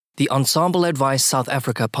The Ensemble Advice South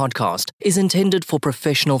Africa podcast is intended for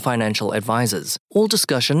professional financial advisors. All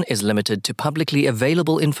discussion is limited to publicly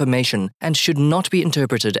available information and should not be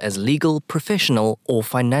interpreted as legal, professional, or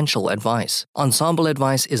financial advice. Ensemble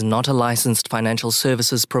Advice is not a licensed financial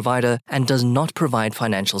services provider and does not provide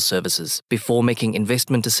financial services. Before making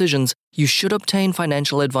investment decisions, you should obtain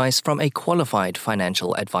financial advice from a qualified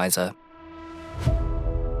financial advisor.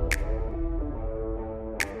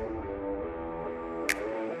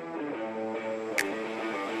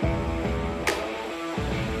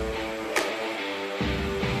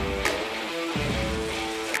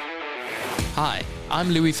 Hi, I'm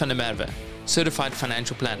Louis van der Merwe, Certified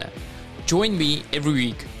Financial Planner. Join me every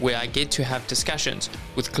week where I get to have discussions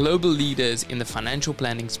with global leaders in the financial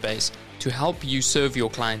planning space to help you serve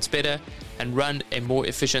your clients better and run a more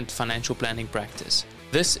efficient financial planning practice.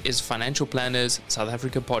 This is Financial Planners South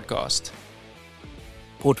Africa podcast.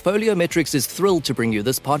 Portfolio Metrics is thrilled to bring you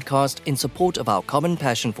this podcast in support of our common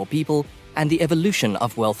passion for people and the evolution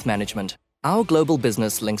of wealth management. Our global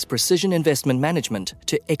business links precision investment management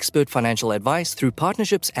to expert financial advice through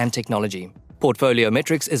partnerships and technology. Portfolio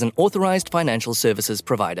Metrics is an authorized financial services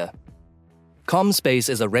provider. CommSpace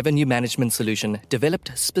is a revenue management solution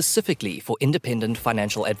developed specifically for independent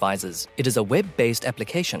financial advisors. It is a web-based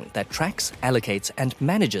application that tracks, allocates, and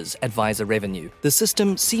manages advisor revenue. The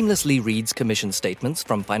system seamlessly reads commission statements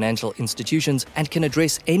from financial institutions and can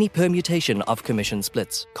address any permutation of commission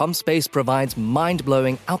splits. CommSpace provides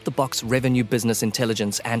mind-blowing, out-the-box revenue business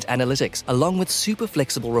intelligence and analytics, along with super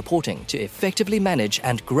flexible reporting to effectively manage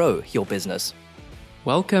and grow your business.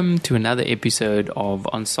 Welcome to another episode of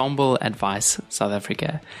Ensemble Advice South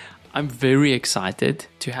Africa. I'm very excited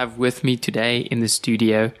to have with me today in the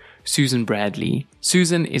studio Susan Bradley.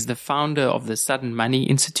 Susan is the founder of the Sudden Money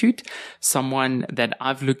Institute, someone that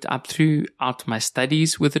I've looked up throughout my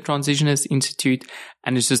studies with the Transitionist Institute,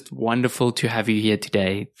 and it's just wonderful to have you here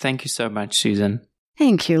today. Thank you so much, Susan.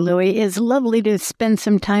 Thank you, Louis. It's lovely to spend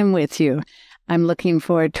some time with you. I'm looking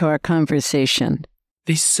forward to our conversation.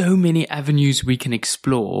 There's so many avenues we can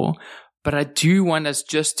explore, but I do want us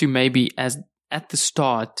just to maybe, as at the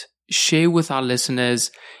start, share with our listeners,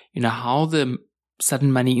 how the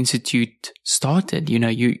Sudden Money Institute started.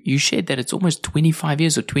 You shared that it's almost 25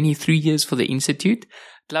 years or 23 years for the Institute.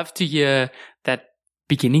 I'd love to hear that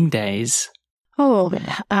beginning days.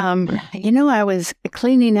 I was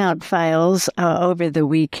cleaning out files over the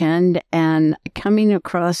weekend and coming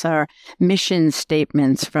across our mission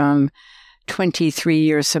statements from 23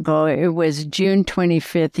 years ago. It was June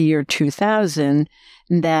 25th, year 2000,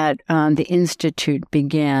 that the Institute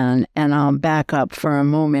began. And I'll back up for a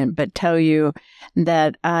moment, but tell you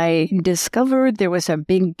that I discovered there was a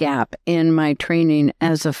big gap in my training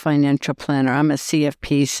as a financial planner. I'm a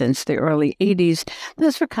CFP since the early 80s.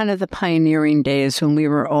 Those were kind of the pioneering days when we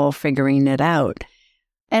were all figuring it out.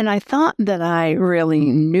 And I thought that I really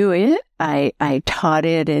knew it. I taught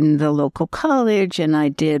it in the local college, and I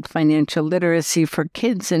did financial literacy for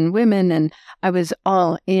kids and women, and I was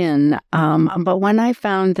all in. But when I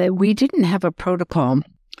found that we didn't have a protocol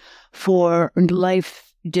for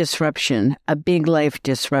life disruption, a big life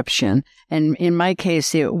disruption, and in my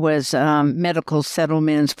case, it was medical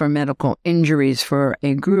settlements for medical injuries for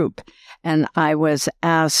a group. And I was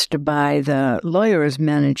asked by the lawyers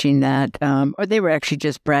managing that, or they were actually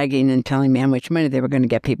just bragging and telling me how much money they were going to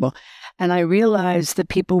get people. And I realized that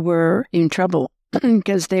people were in trouble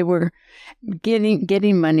because they were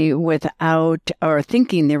getting money without, or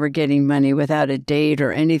thinking they were getting money without a date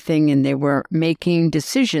or anything. And they were making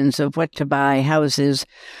decisions of what to buy, houses,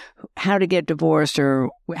 how to get divorced,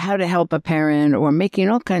 or how to help a parent, or making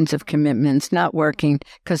all kinds of commitments, not working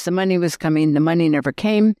because the money was coming. The money never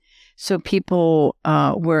came. So people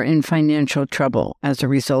were in financial trouble as a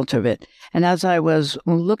result of it. And as I was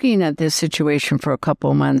looking at this situation for a couple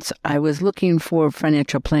of months, I was looking for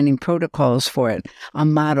financial planning protocols for it, a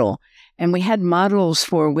model. And we had models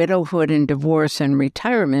for widowhood and divorce and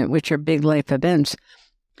retirement, which are big life events.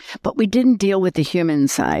 But we didn't deal with the human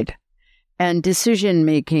side. And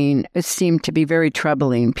decision-making seemed to be very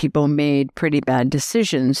troubling. People made pretty bad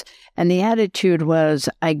decisions. And the attitude was,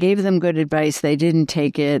 I gave them good advice. They didn't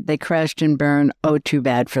take it. They crashed and burned. Oh, too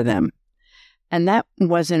bad for them. And that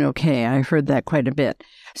wasn't okay. I heard that quite a bit.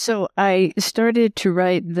 So I started to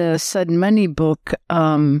write the Sudden Money book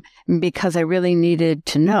because I really needed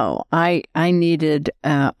to know. I needed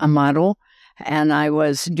a model. And I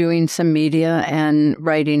was doing some media and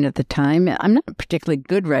writing at the time. I'm not a particularly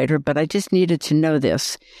good writer, but I just needed to know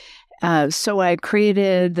this. So I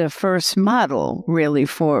created the first model, really,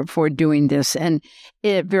 for doing this. And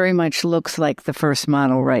it very much looks like the first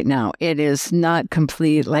model right now. It is not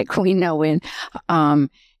complete like we know in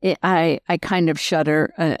I kind of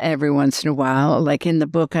shudder every once in a while. Like in the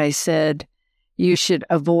book, I said, you should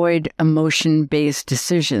avoid emotion-based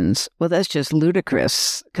decisions. Well, that's just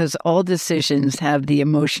ludicrous because all decisions have the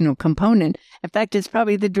emotional component. In fact, it's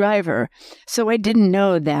probably the driver. So I didn't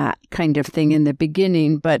know that kind of thing in the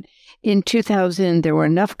beginning. But in 2000, there were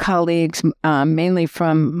enough colleagues, mainly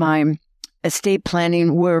from my estate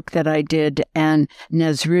planning work that I did and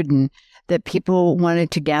Nasruddin, that people wanted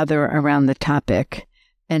to gather around the topic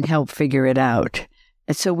and help figure it out.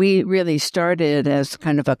 And so we really started as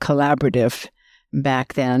kind of a collaborative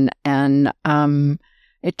back then. And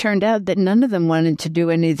it turned out that none of them wanted to do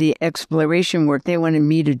any of the exploration work. They wanted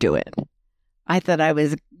me to do it. I thought I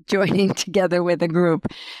was joining together with a group.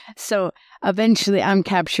 So eventually I'm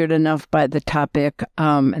captured enough by the topic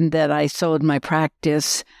and that I sold my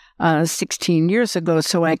practice 16 years ago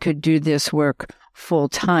so I could do this work full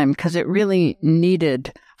time because it really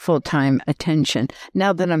needed full-time attention.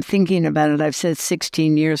 Now that I'm thinking about it, I've said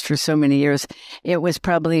 16 years for so many years. It was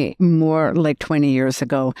probably more like 20 years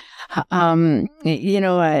ago.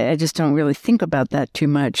 I just don't really think about that too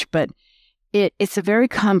much, but it's a very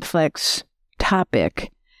complex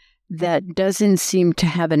topic that doesn't seem to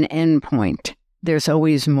have an end point. There's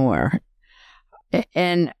always more.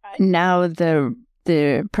 And now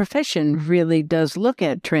the profession really does look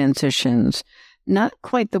at transitions, not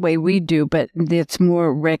quite the way we do, but it's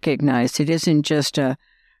more recognized. It isn't just a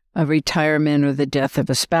retirement or the death of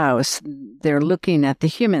a spouse. They're looking at the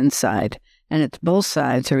human side, and it's both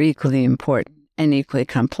sides are equally important and equally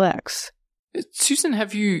complex. Susan,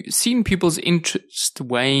 have you seen people's interest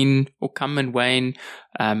wane or come and wane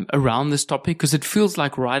around this topic? Because it feels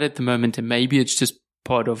like right at the moment, and maybe it's just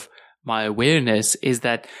part of my awareness, is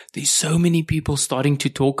that there's so many people starting to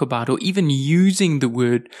talk about or even using the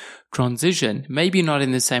word transition, maybe not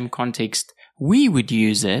in the same context we would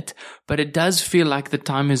use it, but it does feel like the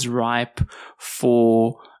time is ripe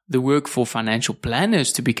for the work for financial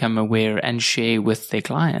planners to become aware and share with their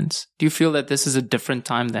clients. Do you feel that this is a different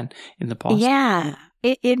time than in the past? Yeah,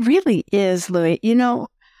 it really is, Louis.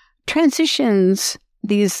 Transitions,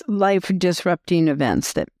 these life-disrupting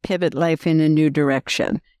events that pivot life in a new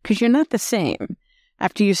direction, because you're not the same.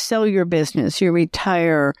 After you sell your business, you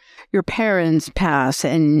retire, your parents pass,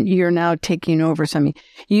 and you're now taking over something.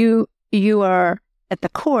 You are, at the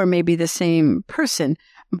core, maybe the same person,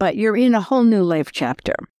 but you're in a whole new life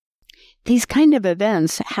chapter. These kind of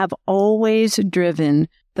events have always driven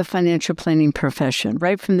the financial planning profession,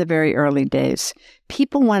 right from the very early days.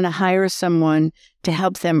 People want to hire someone to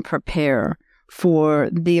help them prepare for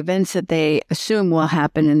the events that they assume will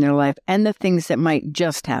happen in their life and the things that might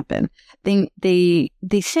just happen. They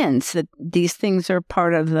sense that these things are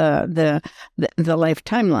part of the life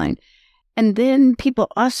timeline. And then people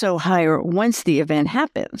also hire once the event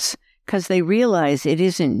happens because they realize it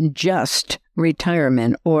isn't just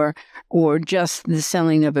retirement or just the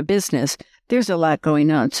selling of a business. There's a lot going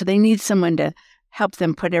on. So they need someone to help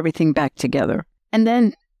them put everything back together. And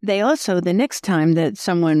then they also, the next time that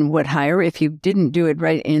someone would hire, if you didn't do it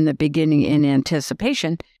right in the beginning in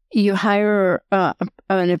anticipation, you hire an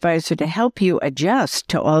advisor to help you adjust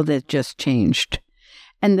to all that just changed.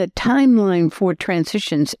 And the timeline for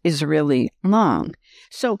transitions is really long.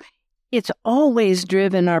 So it's always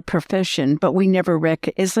driven our profession, but we never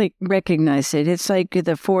recognize it. It's like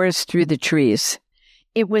the forest through the trees.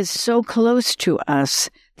 It was so close to us,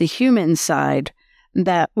 the human side,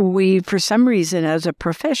 that we, for some reason, as a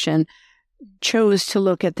profession, chose to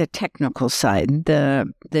look at the technical side,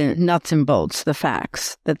 the nuts and bolts, the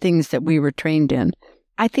facts, the things that we were trained in.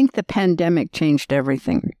 I think the pandemic changed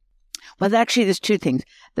everything. Well, actually, there's two things.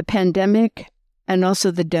 The pandemic and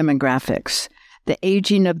also the demographics. The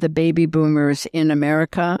aging of the baby boomers in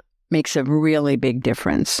America makes a really big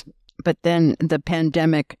difference. But then the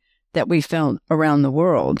pandemic that we felt around the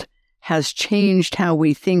world has changed how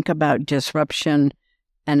we think about disruption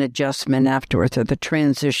and adjustment afterwards, or the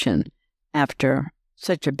transition after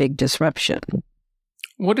such a big disruption.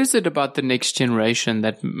 What is it about the next generation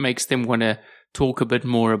that makes them want to talk a bit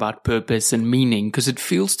more about purpose and meaning? Because it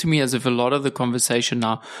feels to me as if a lot of the conversation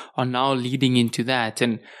now are now leading into that.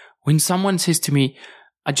 And when someone says to me,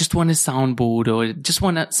 I just want a soundboard or just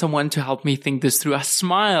want someone to help me think this through, I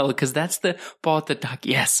smile because that's the part that, like,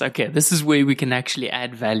 yes, okay, this is where we can actually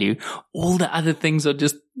add value. All the other things are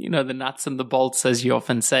just, the nuts and the bolts, as you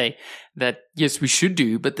often say, that yes, we should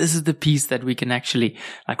do, but this is the piece that we can actually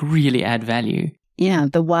really add value. Yeah,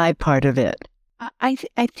 the why part of it. I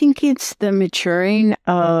think it's the maturing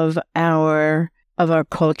of our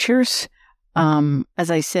cultures.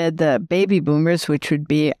 As I said, the baby boomers, which would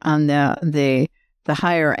be on the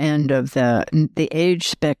higher end of the age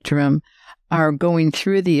spectrum, are going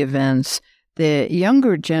through the events, the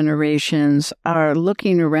younger generations are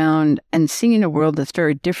looking around and seeing a world that's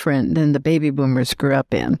very different than the baby boomers grew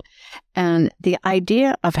up in. And the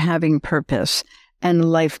idea of having purpose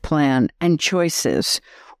and life plan and choices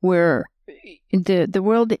where the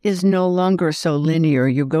world is no longer so linear.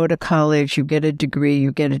 You go to college, you get a degree,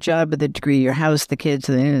 you get a job with a degree, your house, the kids,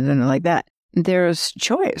 and like that. There's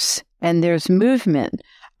choice and there's movement.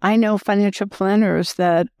 I know financial planners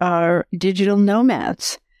that are digital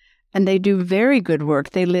nomads, and they do very good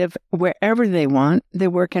work. They live wherever they want. They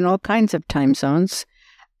work in all kinds of time zones,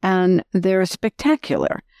 and they're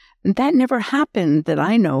spectacular. That never happened that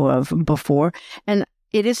I know of before. And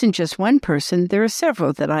it isn't just one person. There are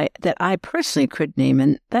several that I personally could name,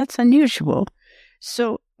 and that's unusual.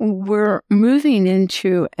 So we're moving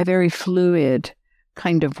into a very fluid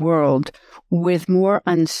kind of world with more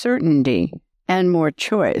uncertainty and more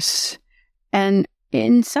choice, and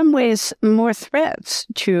in some ways more threats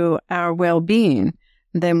to our well-being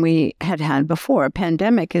than we had before. A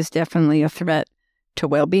pandemic is definitely a threat to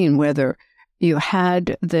well-being, whether you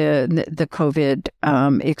had the COVID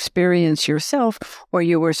experience yourself or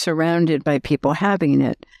you were surrounded by people having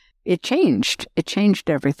it. It changed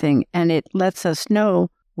everything, and it lets us know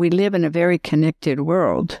we live in a very connected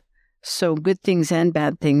world. So good things and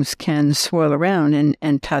bad things can swirl around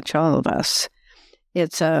and touch all of us.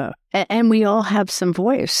 And we all have some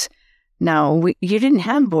voice. Now, you didn't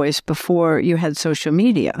have voice before you had social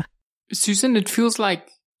media. Susan, it feels like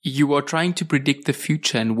you are trying to predict the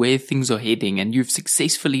future and where things are heading, and you've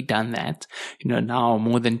successfully done that, now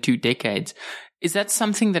more than 2 decades. Is that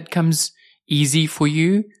something that comes easy for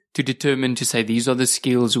you to determine, to say these are the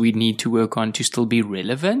skills we need to work on to still be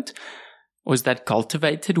relevant? Or is that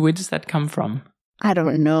cultivated? Where does that come from? I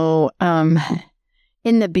don't know.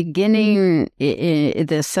 In the beginning,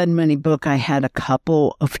 the Sudden Money book, I had a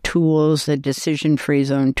couple of tools, a decision-free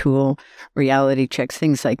zone tool, reality checks,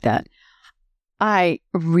 things like that. I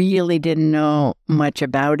really didn't know much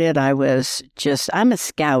about it. I'm a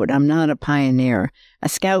scout. I'm not a pioneer. A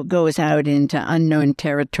scout goes out into unknown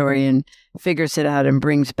territory and figures it out and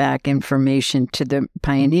brings back information to the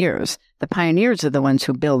pioneers. The pioneers are the ones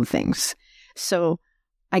who build things. So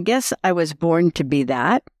I guess I was born to be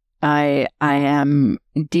that. I am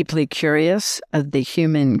deeply curious of the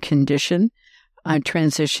human condition.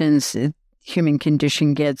 Transitions, human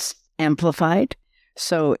condition gets amplified.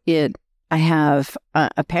 So I have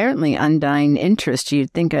apparently undying interest.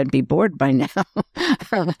 You'd think I'd be bored by now.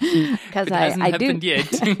 Because I happened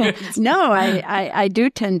yet. No, I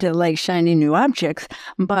do tend to like shiny new objects,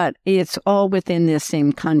 but it's all within the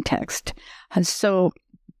same context. So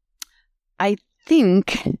I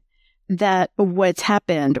think that what's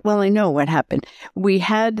happened, well, I know what happened. We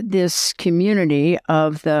had this community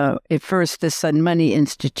of at first the Sudden Money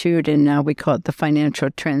Institute, and now we call it the Financial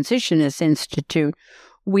Transitionist Institute.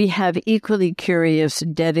 We have equally curious,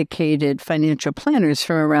 dedicated financial planners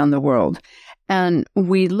from around the world. And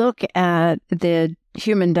we look at the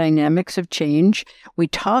human dynamics of change. We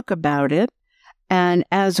talk about it. And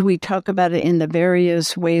as we talk about it in the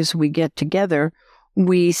various ways we get together,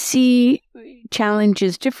 we see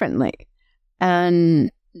challenges differently.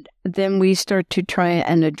 And then we start to try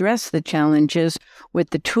and address the challenges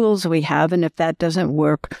with the tools we have. And if that doesn't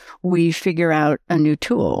work, we figure out a new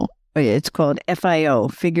tool. It's called FIO,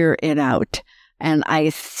 figure it out. And I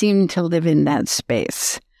seem to live in that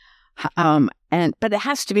space. But it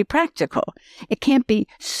has to be practical. It can't be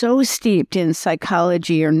so steeped in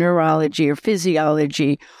psychology or neurology or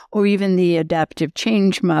physiology or even the adaptive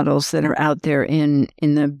change models that are out there in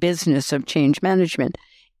the business of change management.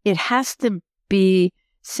 It has to be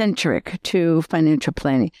centric to financial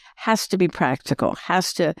planning, has to be practical,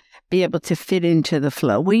 has to be able to fit into the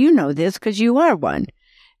flow. Well, you know this because you are one.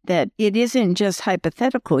 That it isn't just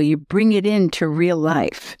hypothetical. You bring it into real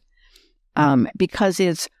life because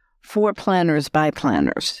it's for planners by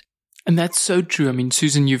planners. And that's so true. I mean,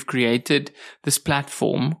 Susan, you've created this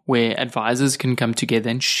platform where advisors can come together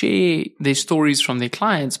and share their stories from their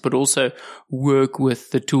clients, but also work with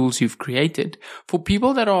the tools you've created. For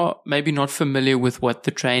people that are maybe not familiar with what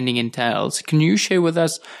the training entails, can you share with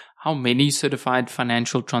us how many certified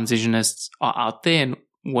financial transitionists are out there and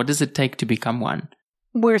what does it take to become one?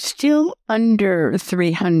 We're still under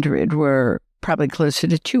 300. We're probably closer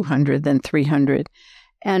to 200 than 300.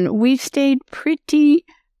 And we've stayed pretty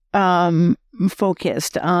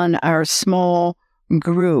focused on our small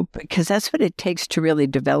group because that's what it takes to really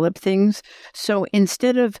develop things. So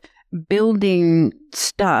instead of building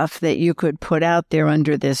stuff that you could put out there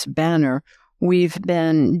under this banner, we've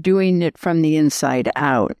been doing it from the inside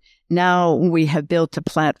out. Now we have built a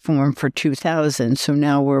platform for 2,000. So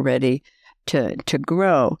now we're ready to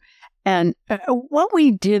grow. And what we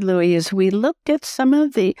did, Louis, is we looked at some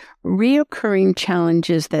of the reoccurring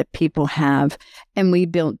challenges that people have, and we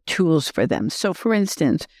built tools for them. So, for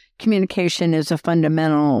instance, communication is a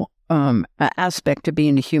fundamental aspect of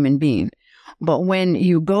being a human being. But when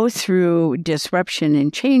you go through disruption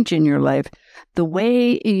and change in your life, the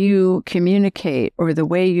way you communicate or the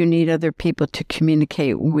way you need other people to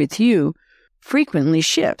communicate with you frequently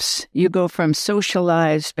shifts. You go from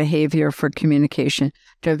socialized behavior for communication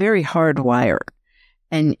to a very hardwired.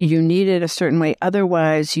 And you need it a certain way.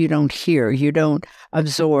 Otherwise, you don't hear, you don't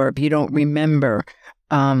absorb, you don't remember,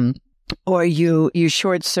 or you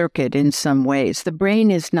short circuit in some ways. The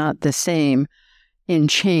brain is not the same in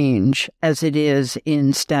change as it is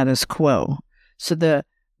in status quo. So the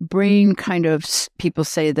brain kind of, people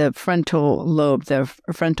say the frontal lobe, the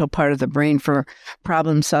frontal part of the brain for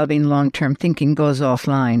problem solving, long-term thinking goes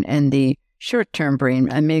offline, and the short-term brain,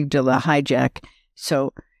 amygdala, hijack.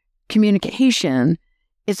 So communication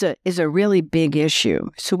is a really big issue.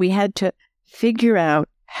 So we had to figure out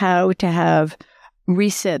how to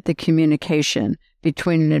reset the communication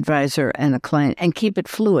between an advisor and a client and keep it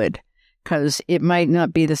fluid, because it might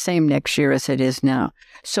not be the same next year as it is now.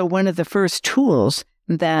 So one of the first tools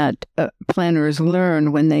that planners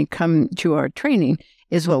learn when they come to our training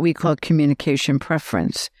is what we call communication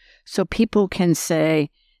preference. So people can say,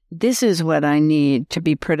 this is what I need to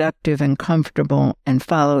be productive and comfortable and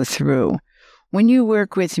follow through. When you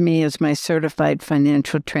work with me as my certified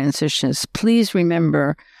financial transitionist, please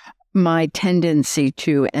remember my tendency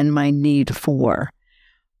to and my need for.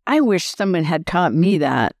 I wish someone had taught me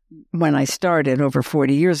that when I started over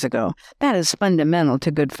 40 years ago. That is fundamental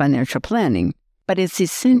to good financial planning, but it's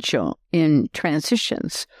essential in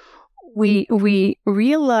transitions. We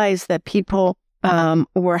realized that people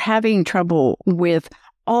were having trouble with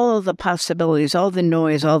all of the possibilities, all the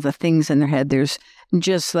noise, all the things in their head. There's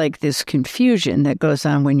just like this confusion that goes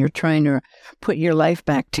on when you're trying to put your life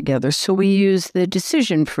back together. So we use the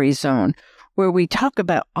decision-free zone, where we talk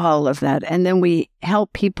about all of that, and then we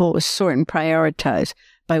help people sort and prioritize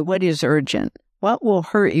by what is urgent, what will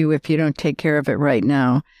hurt you if you don't take care of it right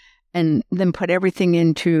now, and then put everything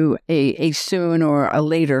into a soon or a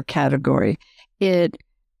later category. It,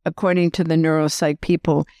 according to the neuropsych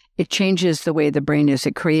people, it changes the way the brain is.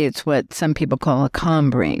 It creates what some people call a calm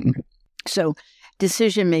brain. So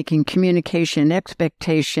decision-making, communication,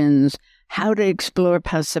 expectations, how to explore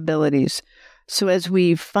possibilities. So as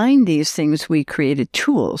we find these things, we created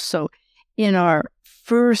tools. So in our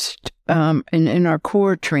first, in our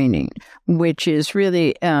core training, which is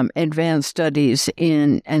really advanced studies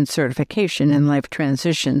and certification in life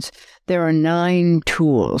transitions, there are 9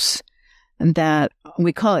 tools that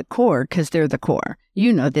we call it core because they're the core.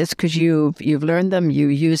 You know this because you've learned them, you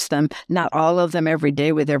use them, not all of them every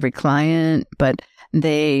day with every client, but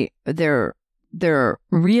they're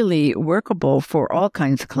really workable for all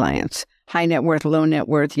kinds of clients. High net worth, low net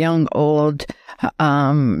worth, young, old,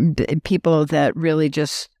 people that really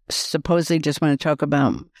just supposedly just want to talk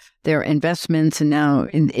about their investments, and now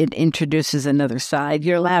it introduces another side.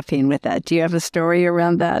 You're laughing with that. Do you have a story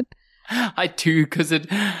around that? I do, because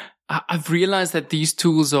I've realized that these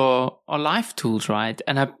tools are life tools, right?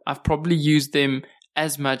 And I've probably used them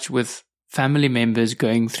as much with family members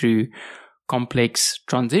going through complex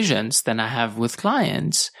transitions than I have with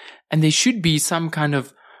clients. And there should be some kind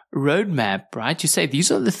of roadmap, right? You say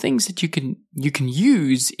these are the things that you can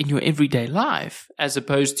use in your everyday life, as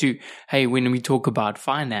opposed to, hey, when we talk about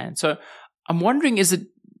finance. So I'm wondering,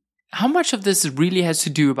 how much of this really has to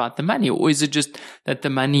do about the money, or is it just that the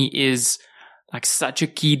money is like such a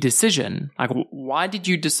key decision? Like, why did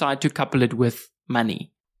you decide to couple it with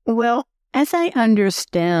money? Well, as I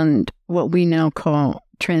understand what we now call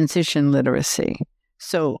transition literacy,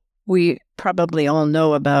 so we probably all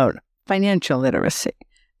know about financial literacy.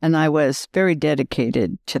 And I was very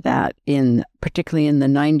dedicated to that, particularly in the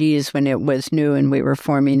 90s when it was new and we were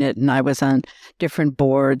forming it, and I was on different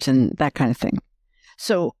boards and that kind of thing.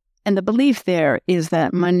 So, and the belief there is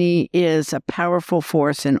that money is a powerful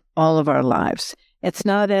force in all of our lives. It's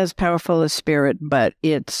not as powerful as spirit, but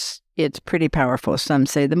it's pretty powerful. Some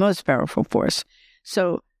say the most powerful force.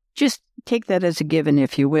 So just take that as a given,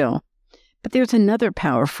 if you will. But there's another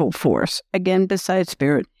powerful force, again, besides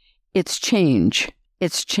spirit. It's change.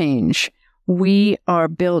 It's change. We are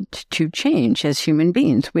built to change as human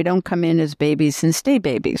beings. We don't come in as babies and stay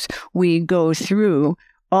babies. We go through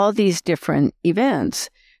all these different events.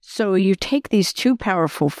 So you take these two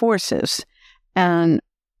powerful forces, and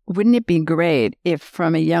wouldn't it be great if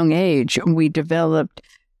from a young age we developed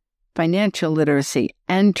financial literacy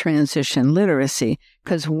and transition literacy,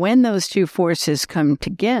 because when those two forces come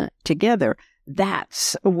together,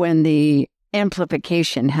 that's when the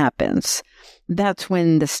amplification happens. That's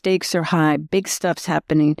when the stakes are high, big stuff's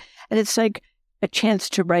happening, and it's like a chance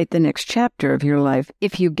to write the next chapter of your life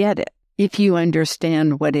if you get it, if you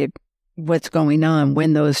understand what's going on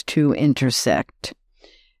when those two intersect.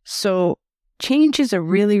 So change is a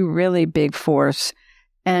really, really big force,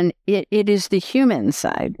 and it is the human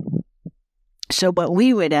side. So what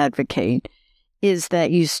we would advocate is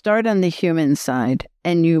that you start on the human side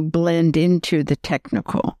and you blend into the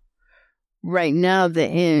technical. Right now,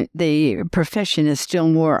 the profession is still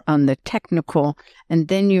more on the technical, and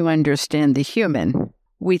then you understand the human.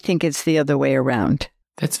 We think it's the other way around.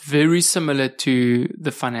 That's very similar to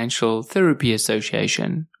the Financial Therapy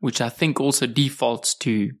Association, which I think also defaults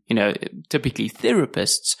to, typically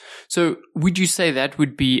therapists. So would you say that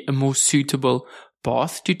would be a more suitable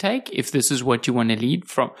path to take if this is what you want to lead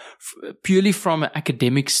from, purely from an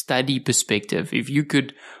academic study perspective? If you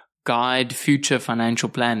could guide future financial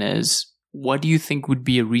planners, what do you think would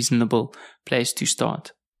be a reasonable place to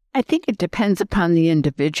start? I think it depends upon the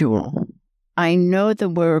individual. I know the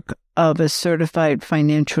work of a certified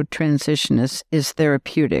financial transitionist is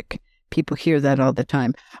therapeutic. People hear that all the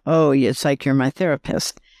time. Oh, it's like you're my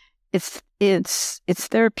therapist. It's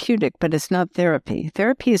therapeutic, but it's not therapy.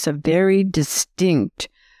 Therapy is a very distinct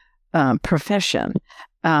profession,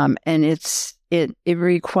 and it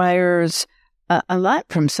requires a lot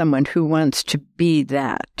from someone who wants to be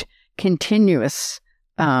that continuous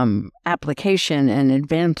application and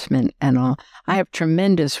advancement and all. I have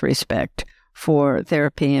tremendous respect for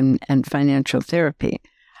therapy and financial therapy.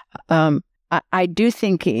 I do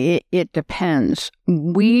think it depends.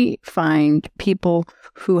 We find people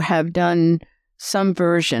who have done some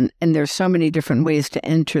version, and there's so many different ways to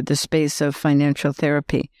enter the space of financial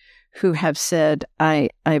therapy, who have said,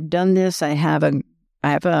 I've done this. I have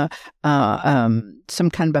some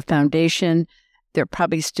kind of a foundation. They're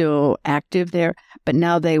probably still active there, but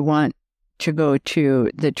now they want to go to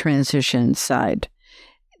the transition side.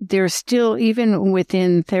 There's still, even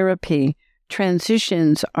within therapy,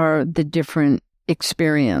 transitions are the different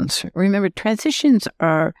experience. Remember, transitions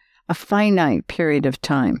are a finite period of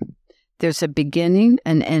time. There's a beginning,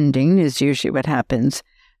 an ending is usually what happens,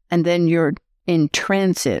 and then you're in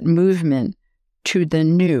transit, movement to the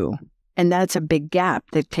new. And that's a big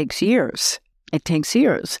gap that takes years. It takes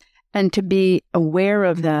years. And to be aware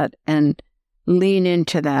of that and lean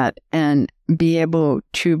into that and be able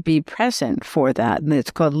to be present for that, and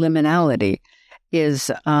it's called liminality, is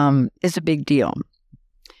a big deal.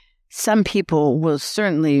 Some people will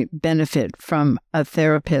certainly benefit from a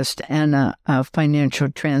therapist and a financial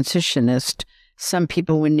transitionist. Some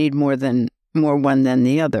people would need more one than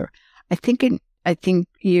the other. I think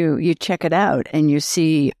you check it out and you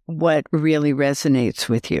see what really resonates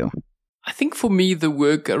with you. I think for me, the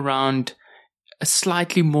work around a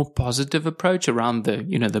slightly more positive approach around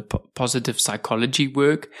the positive psychology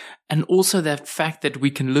work, and also that fact that we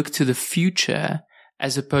can look to the future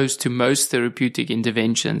as opposed to most therapeutic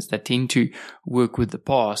interventions that tend to work with the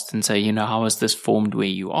past and say, how has this formed where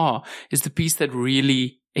you are, is the piece that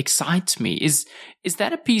really excites me. Is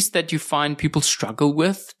that a piece that you find people struggle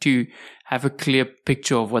with, to have a clear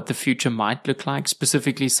picture of what the future might look like,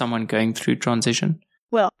 specifically someone going through transition?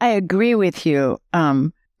 Well, I agree with you.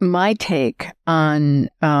 My take on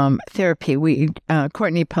therapy,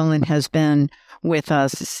 Courtney Pullen has been with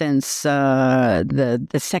us since the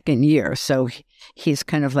second year, so he's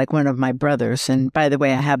kind of like one of my brothers. And by the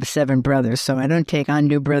way, I have 7 brothers, so I don't take on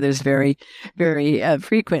new brothers very, very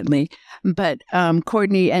frequently. But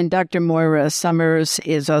Courtney and Dr. Moira Summers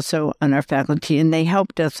is also on our faculty, and they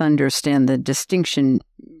helped us understand the distinction,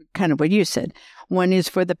 kind of what you said. One is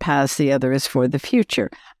for the past, the other is for the future.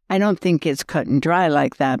 I don't think it's cut and dry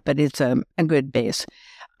like that, but it's a good base.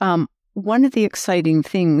 One of the exciting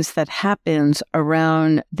things that happens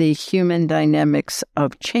around the human dynamics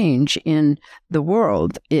of change in the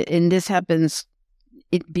world, and this happens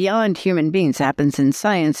beyond human beings, it happens in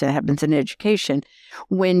science, it happens in education.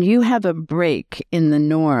 When you have a break in the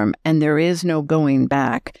norm and there is no going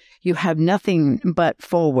back, you have nothing but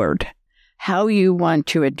forward. How you want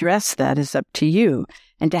to address that is up to you.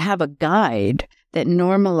 And to have a guide that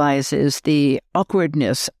normalizes the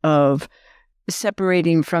awkwardness of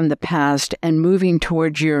separating from the past and moving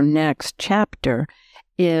towards your next chapter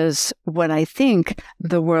is what I think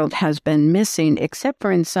the world has been missing, except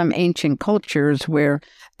for in some ancient cultures where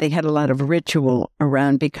they had a lot of ritual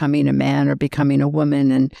around becoming a man or becoming a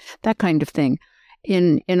woman and that kind of thing.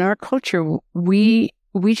 In our culture, we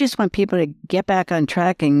just want people to get back on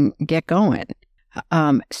track and get going.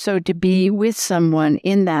 So to be with someone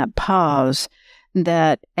in that pause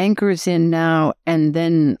that anchors in now and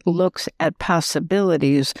then looks at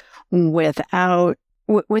possibilities without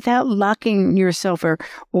locking yourself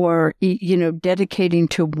or dedicating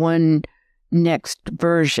to one next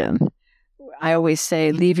version. I always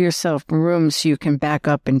say, leave yourself room so you can back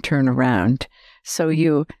up and turn around. So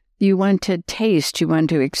you want to taste, you want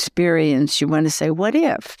to experience, you want to say, what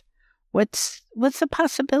if? What's the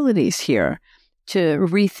possibilities here? To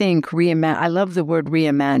rethink, reimagine. I love the word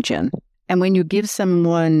reimagine. And when you give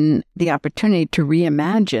someone the opportunity to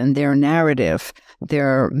reimagine their narrative,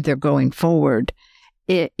 their going forward,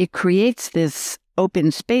 it creates this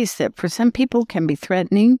open space that for some people can be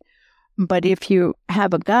threatening. But if you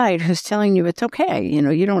have a guide who's telling you it's okay,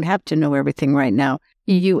 you don't have to know everything right now,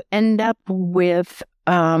 you end up with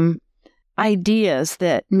ideas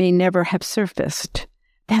that may never have surfaced.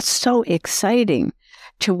 That's so exciting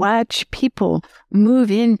to watch people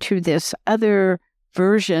move into this other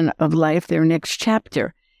version of life, their next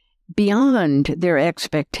chapter, beyond their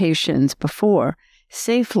expectations before,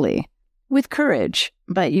 safely, with courage.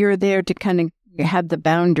 But you're there to kind of have the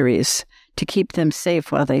boundaries to keep them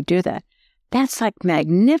safe while they do that. That's like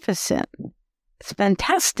magnificent. It's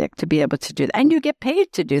fantastic to be able to do that. And you get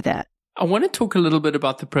paid to do that. I want to talk a little bit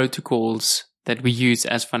about the protocols that we use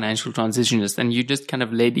as financial transitionists. And you just kind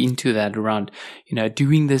of led into that around,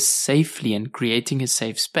 doing this safely and creating a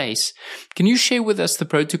safe space. Can you share with us the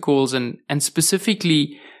protocols and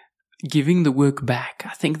specifically giving the work back?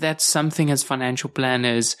 I think that's something as financial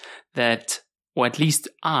planners that, or at least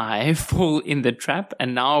I, fall in the trap.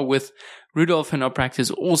 And now with Rudolph in our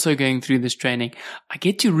practice also going through this training, I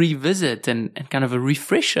get to revisit and kind of a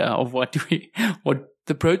refresher of what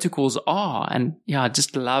the protocols are. And yeah, I'd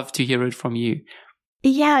just love to hear it from you.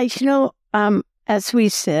 Yeah, as we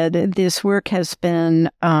said, this work has been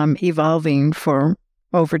evolving for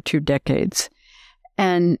over 2 decades.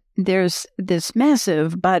 And there's this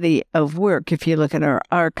massive body of work, if you look at our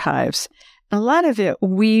archives. A lot of it,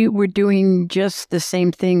 we were doing just the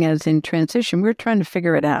same thing as in transition. We're trying to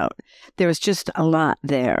figure it out. There's just a lot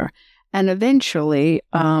there. And eventually,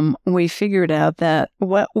 we figured out that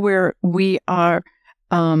what we are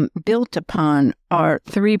built upon are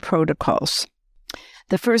 3 protocols.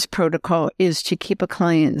 The first protocol is to keep a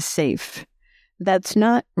client safe. That's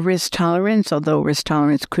not risk tolerance, although risk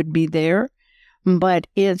tolerance could be there, but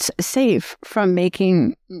it's safe from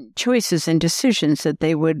making choices and decisions that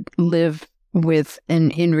they would live with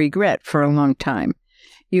and in regret for a long time.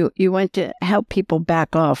 You want to help people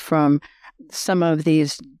back off from some of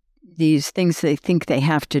these things they think they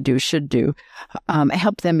have to do, should do,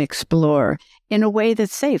 help them explore in a way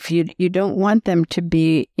that's safe. You don't want them to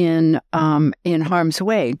be in harm's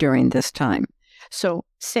way during this time. So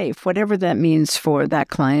safe, whatever that means for that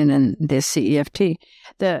client and this CEFT.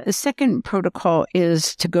 The second protocol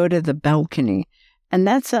is to go to the balcony. And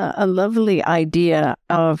that's a lovely idea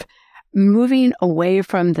of moving away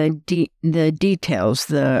from the details,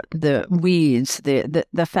 the weeds,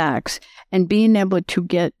 the facts, and being able to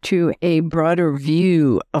get to a broader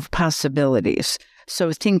view of possibilities.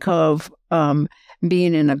 So think of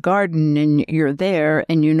being in a garden and you're there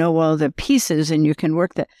and you know all the pieces and you can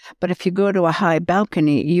work that. But if you go to a high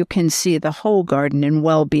balcony, you can see the whole garden and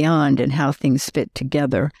well beyond and how things fit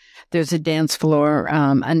together. There's a dance floor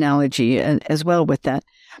analogy as well with that.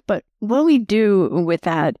 But what we do with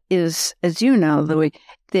that is, as you know, Louis,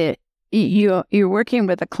 that you're working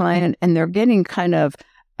with a client and they're getting kind of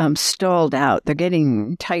stalled out. They're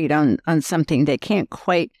getting tight on something. They can't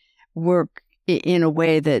quite work in a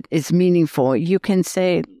way that is meaningful. You can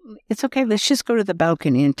say, it's okay, let's just go to the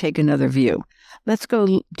balcony and take another view. Let's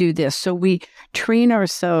go do this. So we train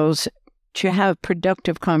ourselves to have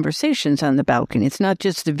productive conversations on the balcony. It's not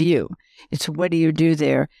just the view. It's what do you do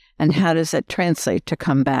there and how does that translate to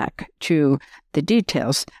come back to the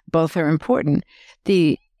details? Both are important.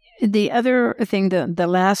 The other thing, the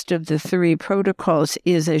last of the 3 protocols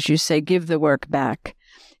is, as you say, give the work back.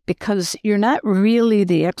 Because you're not really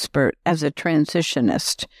the expert as a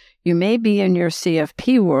transitionist. You may be in your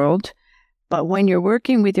CFP world, but when you're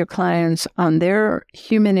working with your clients on their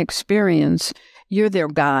human experience, you're their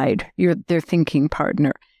guide, you're their thinking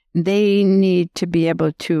partner. They need to be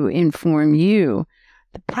able to inform you.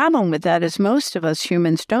 The problem with that is most of us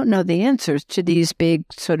humans don't know the answers to these big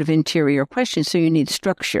sort of interior questions, so you need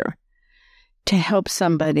structure to help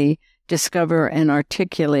somebody discover and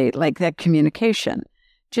articulate like that communication.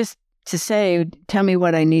 Just to say, tell me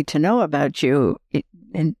what I need to know about you,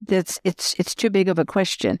 it's too big of a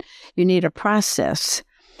question. You need a process.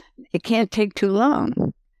 It can't take too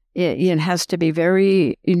long. It has to be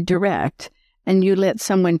very direct. and you let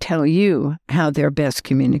someone tell you how they're best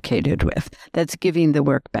communicated with. That's giving the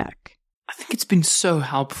work back. I think it's been so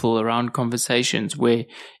helpful around conversations where,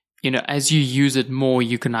 as you use it more,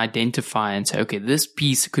 you can identify and say, okay, this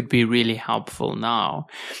piece could be really helpful now.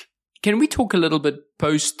 Can we talk a little bit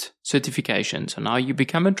post-certification? So now you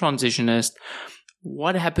become a transitionist.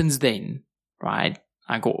 What happens then, right?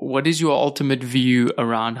 Like, what is your ultimate view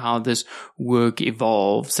around how this work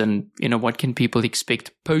evolves, and, what can people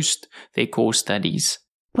expect post their core studies?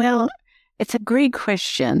 Well, it's a great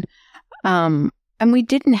question. And we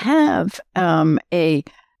didn't have a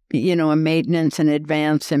maintenance and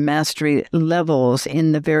advanced and mastery levels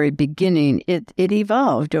in the very beginning. It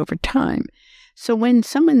evolved over time. So when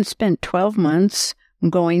someone spent 12 months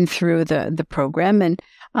going through the program, and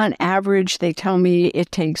on average, they tell me it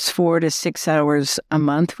takes 4 to 6 hours a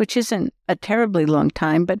month, which isn't a terribly long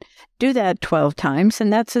time, but do that 12 times,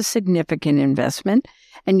 and that's a significant investment.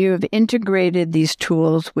 And you have integrated these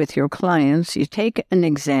tools with your clients. You take an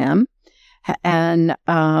exam, and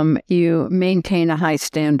you maintain a high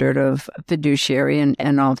standard of fiduciary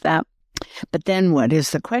and all of that. But then what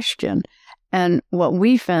is the question? And what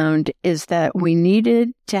we found is that we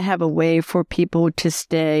needed to have a way for people to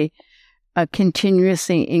stay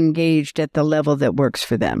continuously engaged at the level that works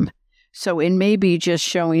for them. So it may be just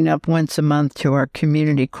showing up once a month to our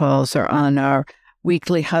community calls or on our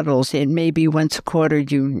weekly huddles. It may be once a quarter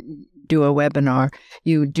you do a webinar,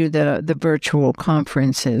 you do the virtual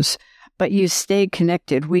conferences, but you stay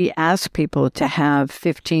connected. We ask people to have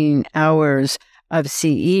 15 hours of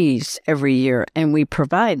CEs every year, and we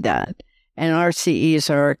provide that. And our CEs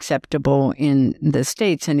are acceptable in the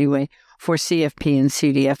States anyway for CFP and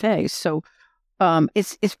CDFA. So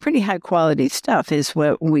it's pretty high quality stuff is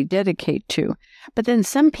what we dedicate to. But then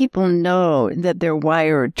some people know that they're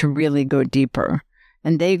wired to really go deeper.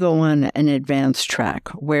 And they go on an advanced track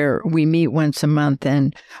where we meet once a month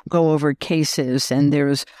and go over cases. And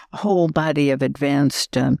there's a whole body of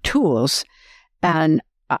advanced tools. And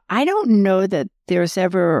I don't know that there's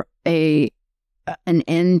ever an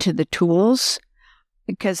end to the tools,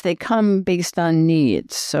 because they come based on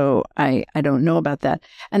needs. So I don't know about that.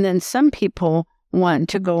 And then some people want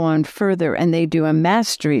to go on further, and they do a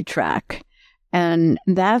mastery track. And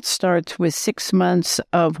that starts with 6 months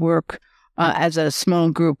of work as a small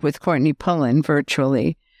group with Courtney Pullen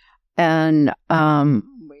virtually. And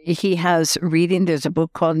he has reading. There's a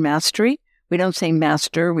book called Mastery. We don't say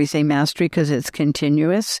master, we say mastery because it's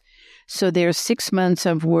continuous. So there's 6 months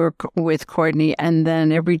of work with Courtney, and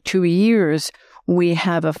then every 2 years, we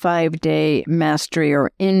have a 5-day mastery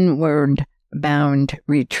or inward-bound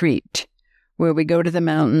retreat where we go to the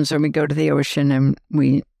mountains or we go to the ocean, and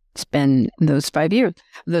we spend those 5 years.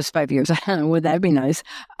 Would that be nice?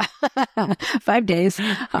 5 days.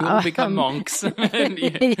 We'll become monks.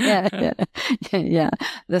 Yeah.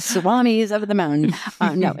 The swamis of the mountain.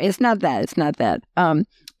 No, it's not that. It's not that.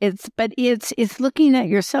 It's looking at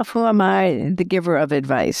yourself. Who am I, the giver of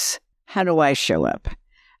advice? How do I show up?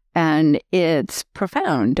 And it's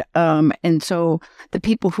profound. And so the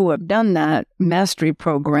people who have done that mastery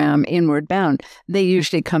program, Inward Bound, they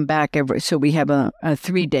usually come back so we have a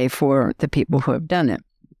 3-day for the people who have done it.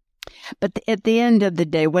 But at the end of the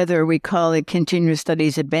day, whether we call it continuous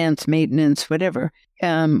studies, advanced maintenance, whatever,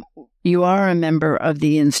 you are a member of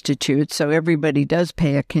the Institute. So everybody does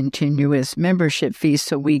pay a continuous membership fee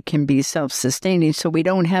so we can be self-sustaining. So we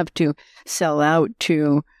don't have to sell out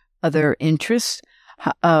to other interests.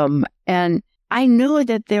 And I know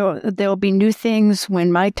that there'll be new things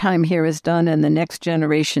when my time here is done and the next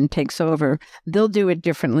generation takes over. They'll do it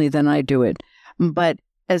differently than I do it. But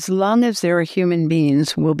as long as there are human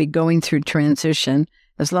beings, we'll be going through transition.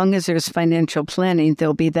 As long as there's financial planning,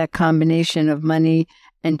 there'll be that combination of money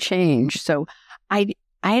and change. So I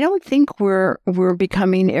don't think we're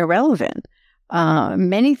becoming irrelevant.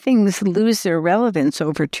 Many things lose their relevance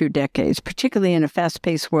over 2 decades, particularly in a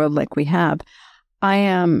fast-paced world like we have. I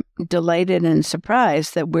am delighted and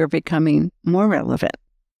surprised that we're becoming more relevant.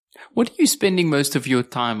 What are you spending most of your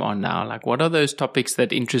time on now? Like, what are those topics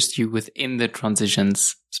that interest you within the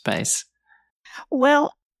transitions space?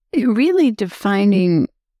 Well, really defining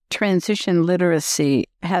transition literacy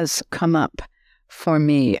has come up for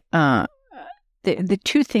me. The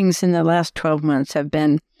 2 things in the last 12 months have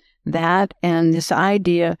been that and this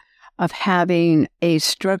idea of having a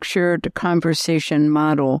structured conversation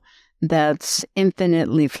model that's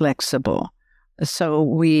infinitely flexible. So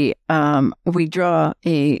we draw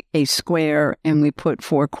a square and we put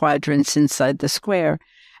 4 quadrants inside the square.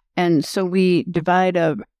 And so we divide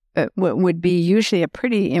what would be usually a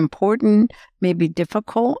pretty important, maybe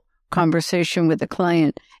difficult conversation with the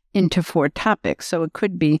client into 4 topics. So it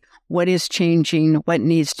could be what is changing, what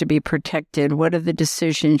needs to be protected, what are the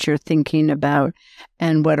decisions you're thinking about,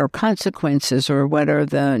 and what are consequences or what are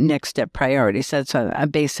the next step priorities. That's a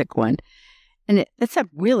basic one. And it's a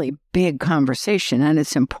really big conversation and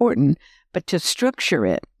it's important, but to structure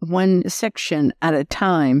it one section at a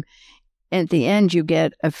time, at the end you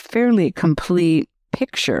get a fairly complete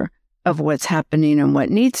picture of what's happening and what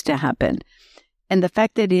needs to happen. And the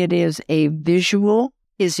fact that it is a visual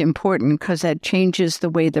is important because that changes the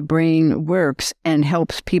way the brain works and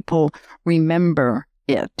helps people remember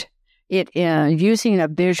it. Using a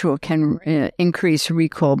visual can increase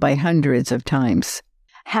recall by hundreds of times.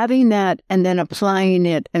 Having that and then applying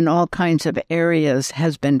it in all kinds of areas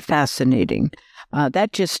has been fascinating.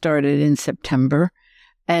 That just started in September.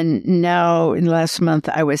 And now, in last month,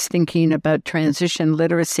 I was thinking about transition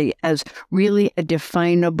literacy as really a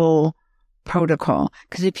definable protocol.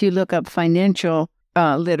 Because if you look up financial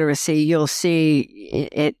literacy, you'll see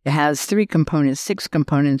it has 3 components, 6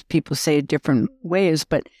 components. People say it different ways,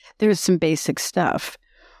 but there's some basic stuff.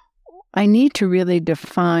 I need to really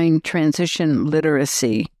define transition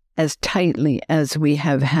literacy as tightly as we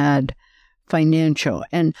have had financial.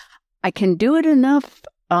 And I can do it enough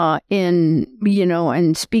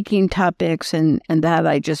in speaking topics and that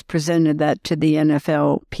I just presented that to the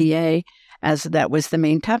NFLPA as that was the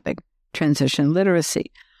main topic, transition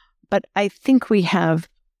literacy. But I think we have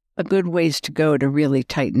a good ways to go to really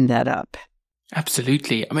tighten that up.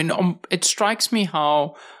 Absolutely. I mean, it strikes me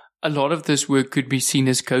how a lot of this work could be seen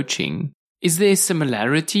as coaching. Is there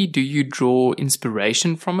similarity? Do you draw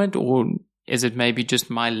inspiration from it? Or is it maybe just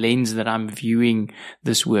my lens that I'm viewing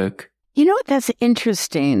this work? You know, that's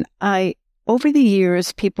interesting. Over the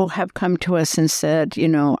years, people have come to us and said,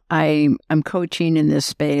 I'm coaching in this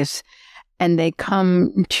space, and they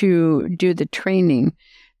come to do the training.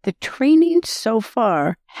 The training so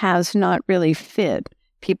far has not really fit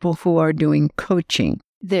people who are doing coaching.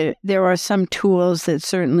 There are some tools that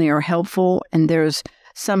certainly are helpful, and there's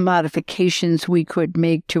some modifications we could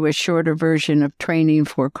make to a shorter version of training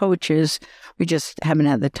for coaches. We just haven't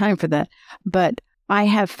had the time for that. But I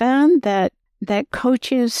have found that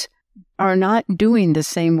coaches are not doing the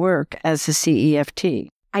same work as the CEFT.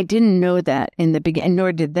 I didn't know that in the beginning,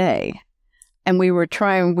 nor did they. And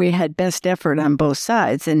we had best effort on both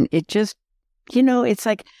sides. And it just, it's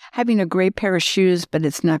like having a great pair of shoes, but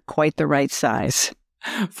it's not quite the right size.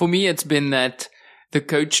 For me, it's been that the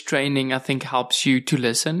coach training, I think, helps you to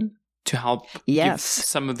listen, to help give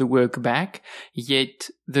some of the work back. Yet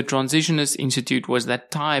the Transitionist Institute was that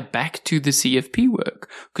tie back to the CFP work.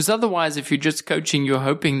 Because otherwise, if you're just coaching, you're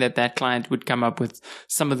hoping that client would come up with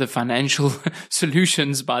some of the financial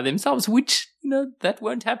solutions by themselves, which, that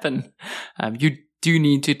won't happen. You do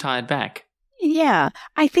need to tie it back. Yeah,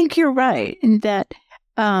 I think you're right in that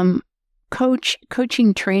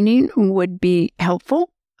coaching training would be helpful.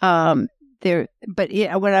 What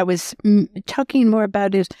I was talking more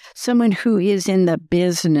about is someone who is in the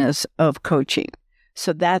business of coaching.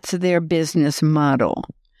 So that's their business model.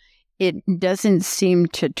 It doesn't seem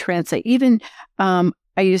to translate. Even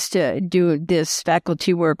I used to do this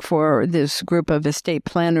faculty work for this group of estate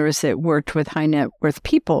planners that worked with high net worth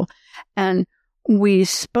people. And we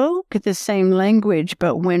spoke the same language,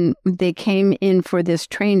 but when they came in for this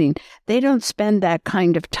training, they don't spend that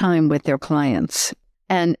kind of time with their clients.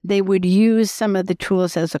 And they would use some of the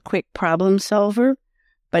tools as a quick problem solver,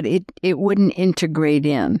 but it wouldn't integrate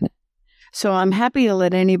in. So I'm happy to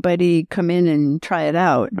let anybody come in and try it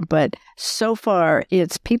out. But so far,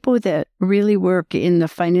 it's people that really work in the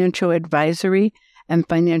financial advisory and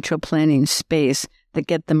financial planning space that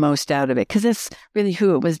get the most out of it, because that's really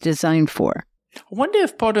who it was designed for. I wonder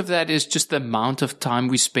if part of that is just the amount of time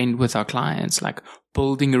we spend with our clients, like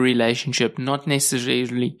building a relationship, not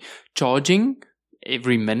necessarily charging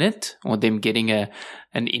every minute or them getting an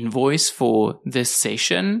invoice for this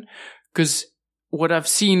session. Because what I've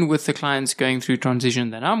seen with the clients going through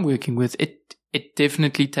transition that I'm working with, it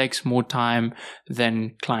definitely takes more time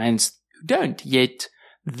than clients who don't. Yet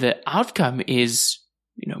the outcome is,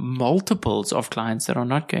 multiples of clients that are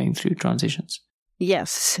not going through transitions.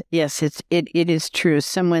 Yes, it is true.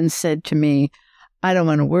 Someone said to me, I don't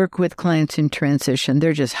want to work with clients in transition.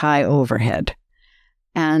 They're just high overhead.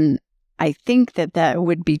 And I think that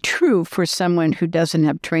would be true for someone who doesn't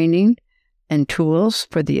have training and tools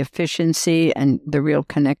for the efficiency and the real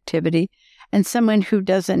connectivity, and someone who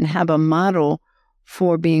doesn't have a model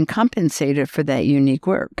for being compensated for that unique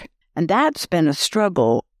work. And that's been a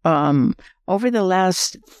struggle. Over the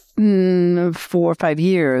last 4 or 5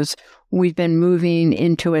 years, we've been moving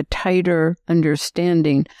into a tighter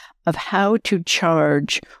understanding of how to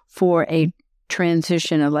charge for a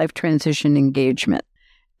a life transition engagement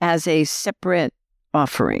as a separate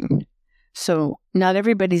offering. So not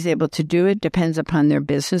everybody's able to do it, depends upon their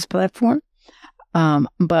business platform.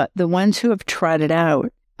 But the ones who have tried it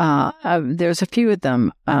out, there's a few of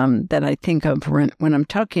them that I think of when I'm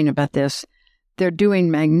talking about this. They're doing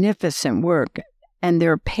magnificent work, and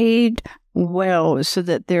they're paid well so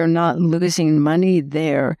that they're not losing money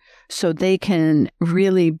there, so they can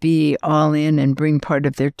really be all in and bring part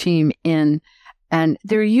of their team in. And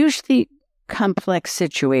they're usually complex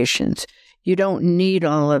situations. You don't need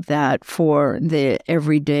all of that for the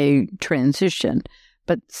everyday transition.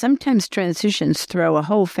 But sometimes transitions throw a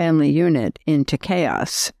whole family unit into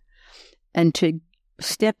chaos. And to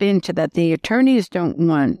step into that, the attorneys don't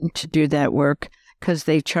want to do that work because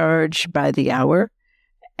they charge by the hour.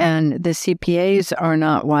 And the CPAs are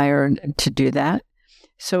not wired to do that.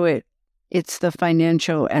 So it's the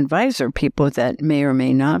financial advisor people that may or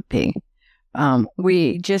may not be.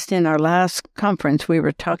 We just in our last conference, we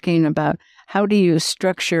were talking about how do you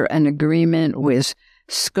structure an agreement with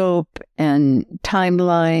scope and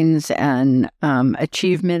timelines and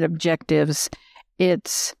achievement objectives.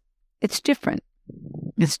 It's different.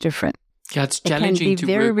 It's different. Yeah, it's challenging to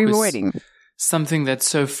very work rewarding. With something that's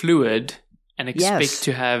so fluid and expect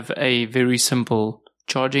to have a very simple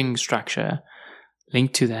charging structure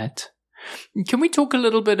linked to that. Can we talk a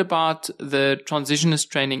little bit about the transitionist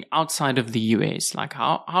training outside of the US? Like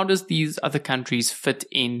how does these other countries fit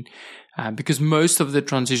in? Because most of the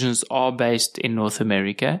transitions are based in North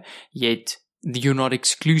America, yet you're not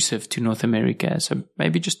exclusive to North America. So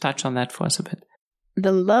maybe just touch on that for us a bit.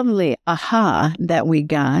 The lovely aha that we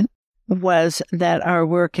got was that our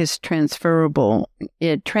work is transferable.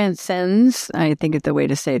 It transcends, I think it's the way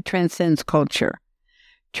to say it, transcends culture,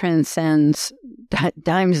 transcends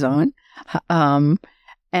time zone,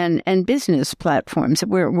 and business platforms.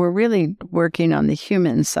 We're really working on the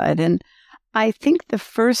human side. And I think the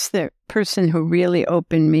first person who really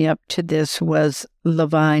opened me up to this was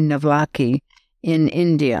Levi Navlaki in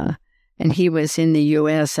India. And he was in the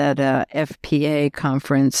U.S. at a FPA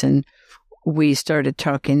conference, and we started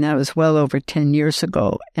talking. That was well over 10 years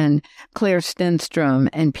ago. And Claire Stenstrom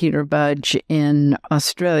and Peter Budge in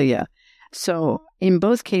Australia. So in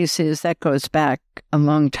both cases, that goes back a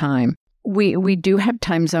long time. We do have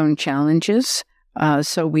time zone challenges,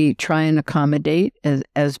 so we try and accommodate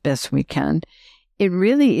as best we can. It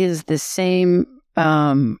really is the same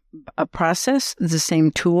a process, the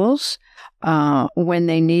same tools. When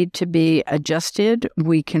they need to be adjusted,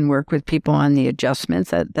 we can work with people on the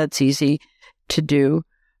adjustments. That's easy to do.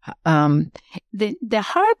 The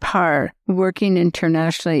hard part working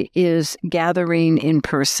internationally is gathering in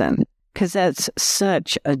person, because that's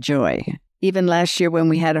such a joy. Even last year when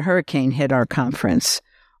we had a hurricane hit our conference,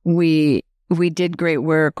 we did great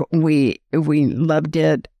work. We loved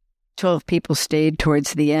it. 12 people stayed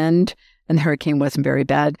towards the end, and the hurricane wasn't very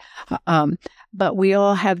bad. But we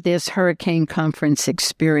all have this hurricane conference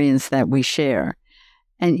experience that we share.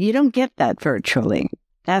 And you don't get that virtually.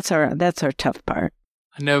 That's our tough part.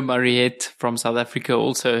 I know Mariette from South Africa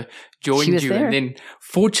also joined you. There. And then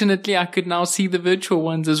fortunately I could now see the virtual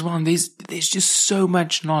ones as well. And there's just so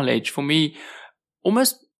much knowledge. For me,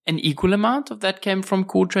 almost an equal amount of that came from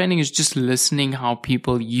core training, is just listening how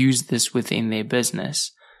people use this within their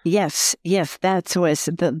business. Yes, that was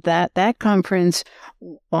that conference.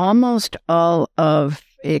 Almost all of,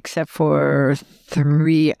 except for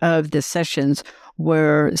 3 of the sessions,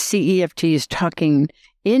 were CEFTs talking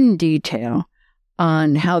in detail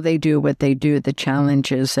on how they do what they do, the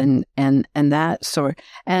challenges and that sort.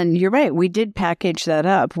 And you're right, we did package that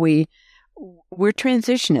up. We're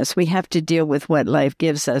transitionists. We have to deal with what life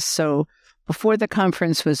gives us. So before the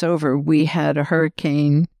conference was over, we had a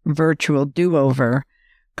hurricane virtual do-over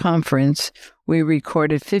conference. We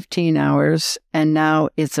recorded 15 hours, and now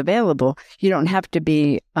it's available. You don't have to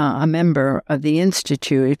be a member of the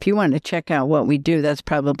Institute. If you want to check out what we do, that's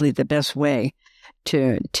probably the best way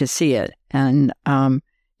to see it. And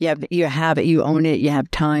you have it, you own it, you have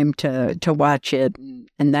time to watch it,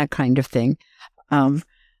 and that kind of thing.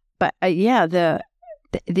 But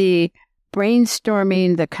the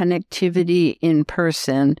brainstorming, the connectivity in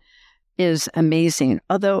person is amazing.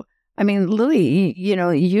 Although, I mean, Louis, you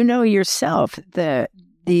know yourself, the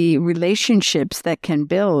relationships that can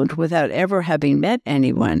build without ever having met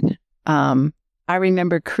anyone. I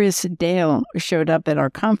remember Chris Dale showed up at our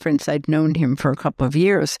conference. I'd known him for a couple of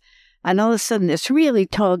years. And all of a sudden, this really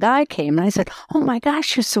tall guy came. And I said, oh, my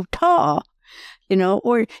gosh, you're so tall,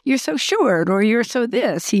 or you're so short, or you're so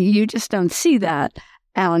this. You just don't see that.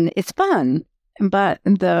 And it's fun. But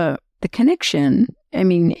the connection I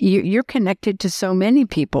mean, you're connected to so many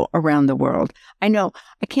people around the world. I know,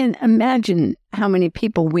 I can't imagine how many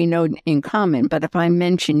people we know in common, but if I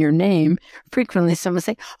mention your name, frequently someone will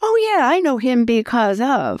say, oh yeah, I know him because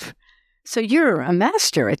of. So you're a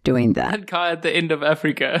master at doing that. That guy at the end of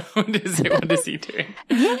Africa, what is he doing?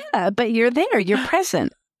 Yeah, but you're there, you're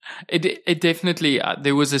present. It definitely,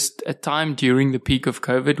 there was a time during the peak of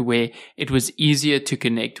COVID where it was easier to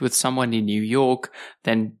connect with someone in New York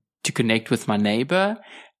than to connect with my neighbor.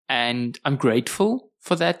 And I'm grateful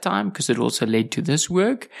for that time because it also led to this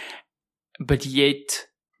work. But yet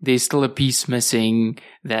there's still a piece missing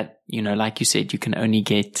that, like you said, you can only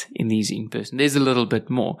get in these in person. There's a little bit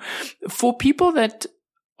more. For people that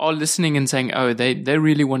are listening and saying, oh, they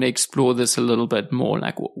really want to explore this a little bit more,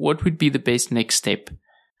 like what would be the best next step?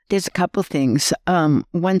 There's a couple things.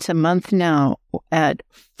 Once a month now at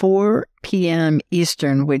 4 p.m.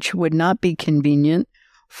 Eastern, which would not be convenient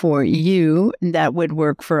for you, that would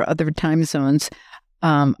work for other time zones.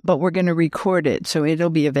 But we're going to record it, so it'll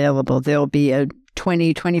be available. There'll be a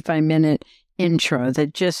 25-minute intro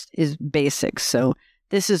that just is basics. So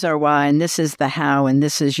this is our why, and this is the how, and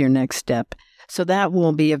this is your next step. So that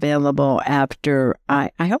will be available after,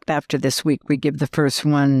 I hope after this week. We give the first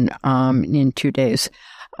one in 2 days.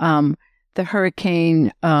 The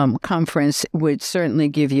hurricane conference would certainly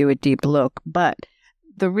give you a deep look, but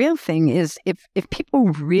the real thing is if people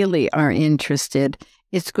really are interested,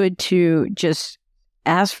 it's good to just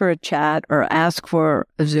ask for a chat or ask for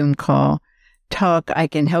a Zoom call, talk. I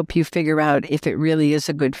can help you figure out if it really is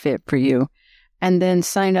a good fit for you. And then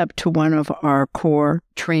sign up to one of our core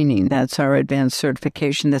training. That's our advanced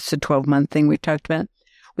certification. That's the 12-month thing we talked about.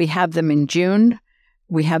 We have them in June,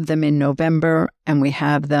 we have them in November, and we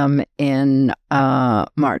have them in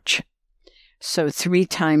March. So 3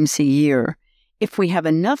 times a year. If we have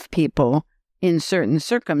enough people in certain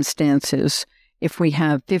circumstances, if we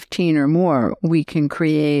have 15 or more, we can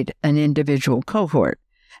create an individual cohort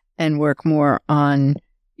and work more on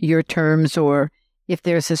your terms, or if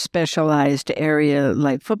there's a specialized area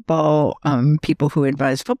like football, people who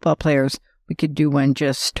advise football players, we could do one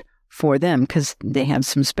just for them because they have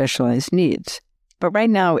some specialized needs. But right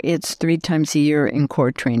now, it's 3 times a year in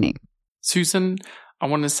core training. Susan, I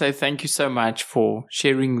want to say thank you so much for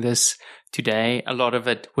sharing this today. A lot of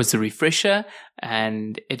it was a refresher,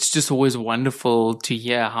 and it's just always wonderful to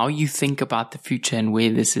hear how you think about the future and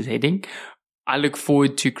where this is heading. I look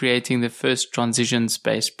forward to creating the first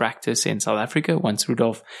transitions-based practice in South Africa once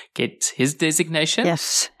Rudolf gets his designation.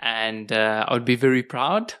 Yes. And I would be very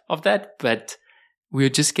proud of that, but we're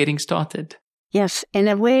just getting started. Yes. In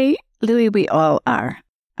a way, Louis, we all are.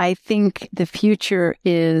 I think the future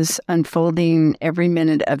is unfolding every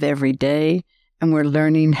minute of every day, and we're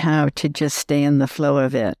learning how to just stay in the flow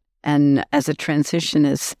of it. And as a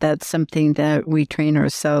transitionist, that's something that we train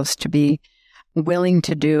ourselves to be willing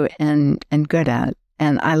to do and good at.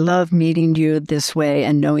 And I love meeting you this way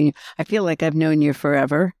and knowing you. I feel like I've known you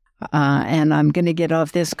forever. And I'm going to get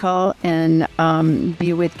off this call and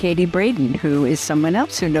be with Katie Braden, who is someone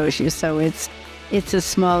else who knows you. So it's a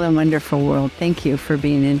small and wonderful world. Thank you for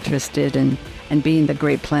being interested and being the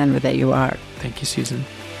great planner that you are. Thank you, Susan.